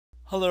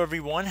Hello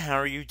everyone, how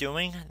are you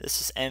doing?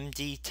 This is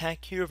MD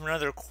Tech here with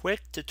another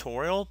quick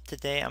tutorial.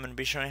 Today I'm going to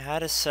be showing how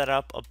to set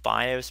up a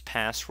BIOS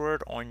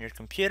password on your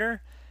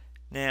computer.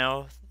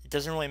 Now, it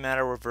doesn't really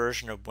matter what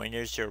version of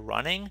Windows you're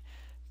running,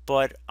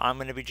 but I'm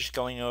going to be just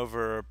going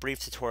over a brief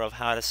tutorial of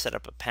how to set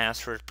up a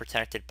password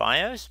protected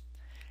BIOS.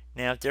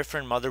 Now,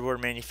 different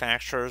motherboard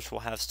manufacturers will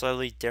have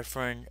slightly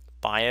different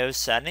BIOS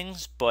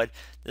settings, but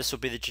this will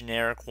be the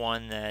generic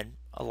one that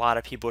a lot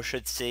of people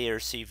should see or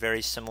see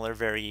very similar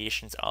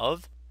variations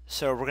of.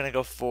 So we're going to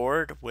go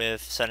forward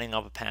with setting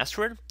up a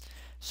password.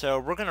 So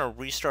we're going to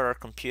restart our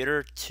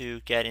computer to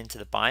get into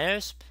the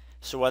BIOS.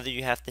 So whether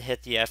you have to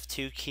hit the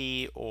F2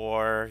 key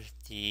or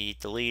the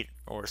delete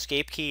or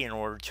escape key in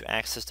order to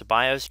access the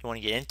BIOS, you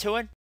want to get into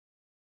it.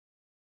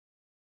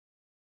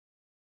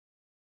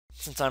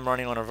 Since I'm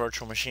running on a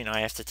virtual machine,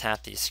 I have to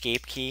tap the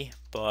escape key,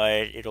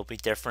 but it'll be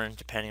different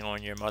depending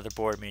on your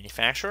motherboard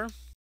manufacturer.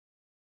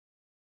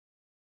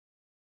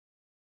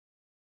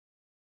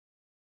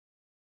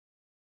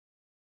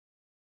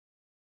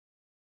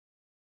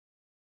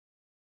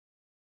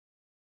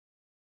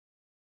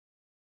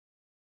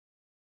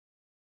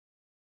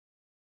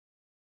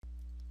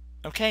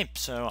 Okay,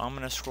 so I'm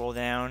going to scroll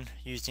down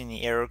using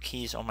the arrow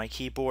keys on my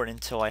keyboard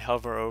until I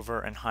hover over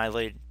and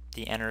highlight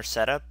the Enter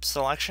Setup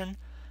selection,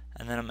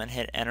 and then I'm going to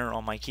hit Enter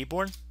on my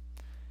keyboard.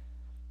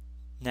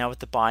 Now with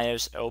the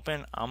BIOS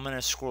open, I'm going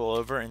to scroll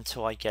over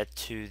until I get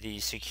to the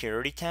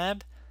Security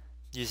tab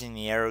using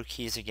the arrow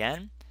keys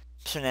again.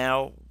 So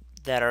now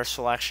that our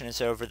selection is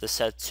over the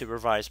Set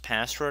Supervised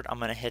Password, I'm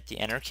going to hit the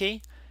Enter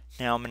key.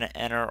 Now I'm going to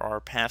enter our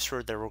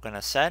password that we're going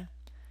to set.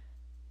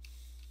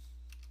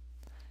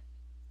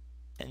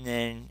 And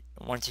then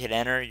once you hit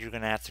enter, you're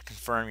going to have to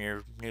confirm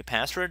your new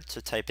password.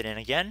 So type it in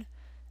again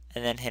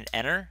and then hit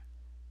enter.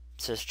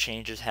 It says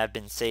changes have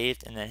been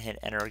saved, and then hit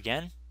enter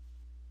again.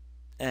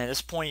 And at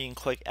this point, you can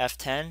click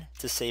F10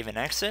 to save and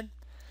exit.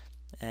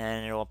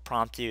 And it will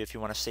prompt you if you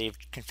want to save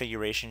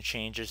configuration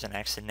changes and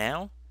exit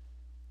now.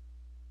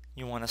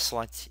 You want to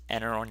select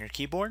enter on your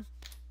keyboard.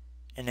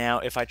 And now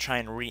if I try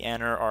and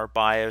re-enter our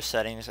BIOS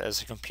settings as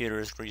the computer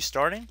is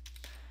restarting,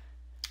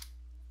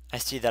 I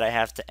see that I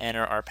have to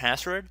enter our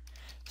password.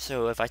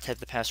 So if I type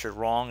the password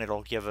wrong,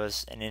 it'll give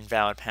us an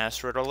invalid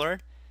password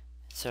alert.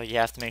 So you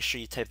have to make sure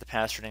you type the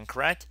password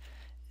incorrect.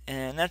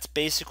 And that's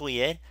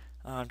basically it.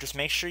 Just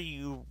make sure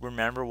you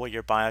remember what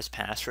your BIOS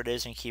password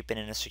is and keep it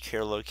in a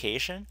secure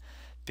location,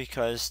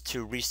 because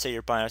to reset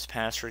your BIOS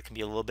password can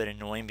be a little bit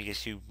annoying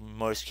because you, in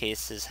most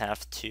cases,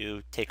 have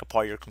to take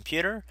apart your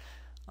computer.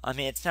 I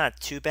mean, it's not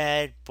too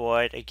bad,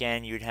 but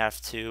again, you'd have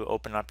to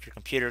open up your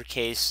computer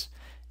case,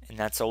 and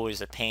that's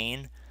always a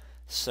pain.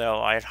 So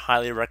I'd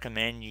highly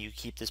recommend you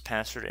keep this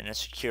password in a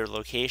secure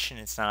location.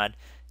 It's not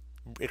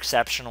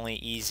exceptionally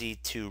easy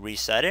to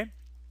reset it.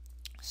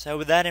 So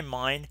with that in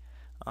mind,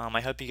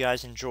 I hope you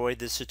guys enjoyed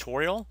this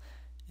tutorial,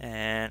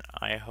 and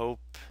I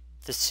hope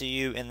to see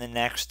you in the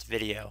next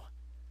video.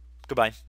 Goodbye.